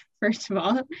first of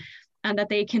all, and that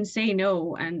they can say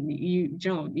no, and you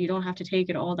don't have to take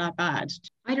it all that bad.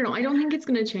 I don't know. I don't think it's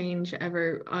going to change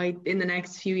ever. In the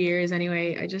next few years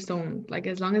anyway. I just don't, like,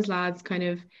 as long as lads kind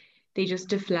of, they just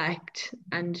deflect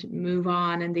and move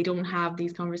on, and they don't have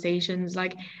these conversations.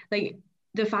 Like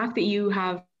the fact that you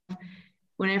have,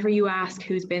 whenever you ask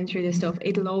who's been through this stuff,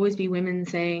 it'll always be women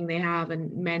saying they have,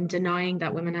 and men denying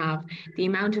that women have. The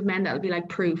amount of men that'll be like,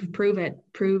 prove it,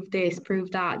 prove this,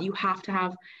 prove that. You have to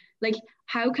have, like,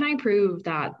 how can I prove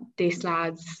that this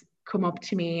lad's come up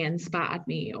to me and spat at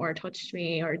me or touched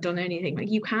me or done anything?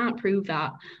 Like, you can't prove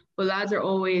that. But lads are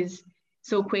always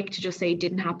so quick to just say it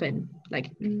didn't happen.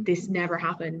 Like, this never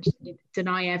happened.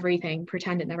 Deny everything,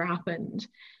 pretend it never happened.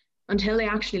 Until they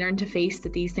actually learn to face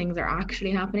that these things are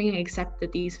actually happening, and accept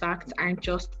that these facts aren't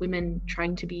just women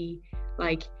trying to be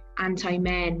like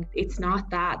anti-men. It's not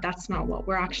that. That's not what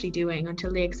we're actually doing.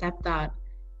 Until they accept that,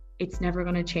 it's never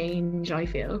going to change, I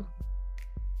feel.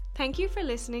 Thank you for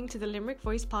listening to the Limerick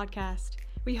Voice podcast.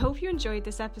 We hope you enjoyed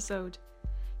this episode.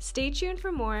 Stay tuned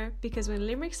for more, because when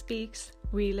Limerick speaks,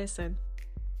 we listen.